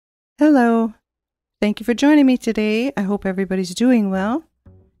Hello. Thank you for joining me today. I hope everybody's doing well.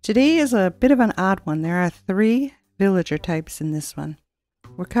 Today is a bit of an odd one. There are 3 villager types in this one.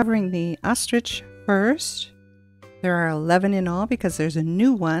 We're covering the Ostrich first. There are 11 in all because there's a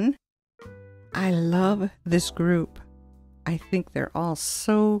new one. I love this group. I think they're all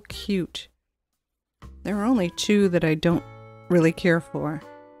so cute. There are only 2 that I don't really care for.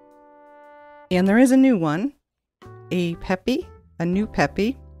 And there is a new one, a new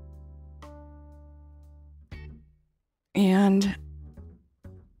Peppy. And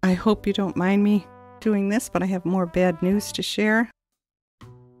I hope you don't mind me doing this, but I have more bad news to share.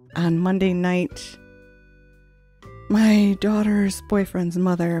 On Monday night, my daughter's boyfriend's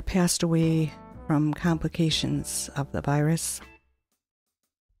mother passed away from complications of the virus.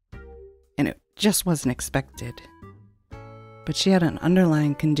 And it just wasn't expected. But she had an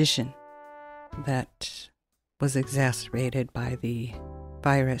underlying condition that was exacerbated by the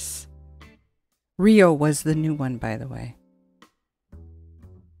virus. Rio was the new one, by the way.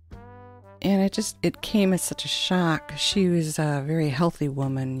 And it came as such a shock. She was a very healthy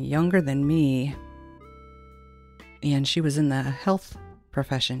woman, younger than me. And she was in the health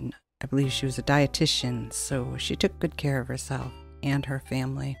profession. I believe she was a dietitian, so she took good care of herself and her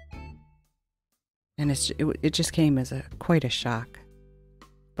family. And it just came as quite a shock.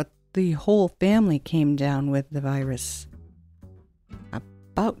 But the whole family came down with the virus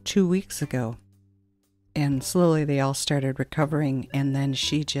about 2 weeks ago. And slowly they all started recovering, and then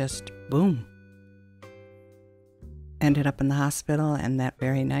she just, boom, ended up in the hospital, and that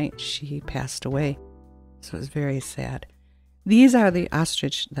very night she passed away. So it was very sad. These are the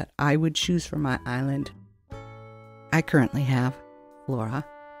ostrich that I would choose for my island. I currently have Flora.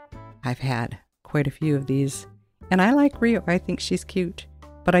 I've had quite a few of these, and I like Rio. I think she's cute,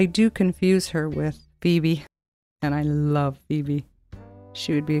 but I do confuse her with Phoebe, and I love Phoebe.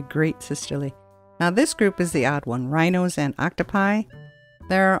 She would be a great sisterly. Now this group is the odd one, rhinos and octopi.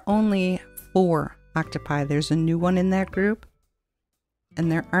 There are only 4 octopi. There's a new one in that group,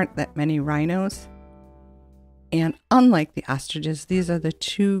 and there aren't that many rhinos. And unlike the ostriches, these are the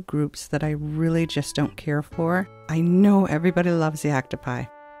 2 groups that I really just don't care for. I know everybody loves the octopi.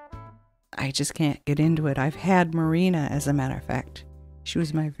 I just can't get into it. I've had Marina, as a matter of fact. She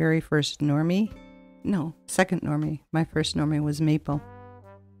was my very first normie. No, second normie. My first normie was Maple.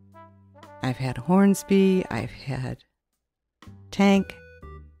 I've had Hornsby, I've had Tank,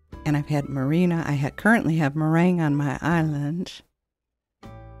 and I've had Marina. I currently have Meringue on my island.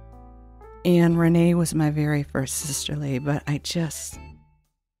 And Raine was my very first sisterly, but they just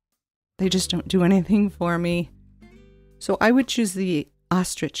don't do anything for me. So I would choose the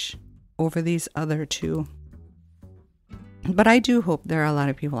ostrich over these other 2. But I do hope there are a lot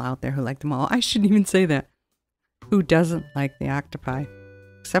of people out there who like them all. I shouldn't even say that. Who doesn't like the octopi?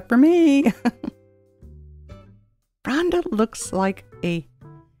 Except for me. Rhonda looks like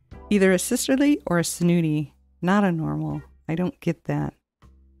either a sisterly or a snooty, not a normal. I don't get that.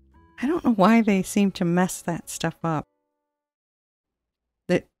 I don't know why they seem to mess that stuff up.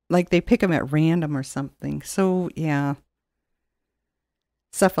 Like they pick them at random or something. So yeah.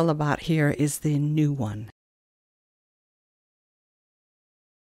 Cephalobot here is the new one.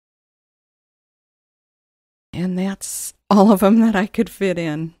 And that's all of them that I could fit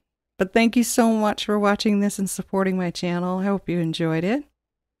in. But thank you so much for watching this and supporting my channel. I hope you enjoyed it.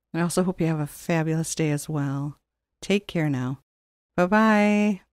 I also hope you have a fabulous day as well. Take care now. Bye-bye.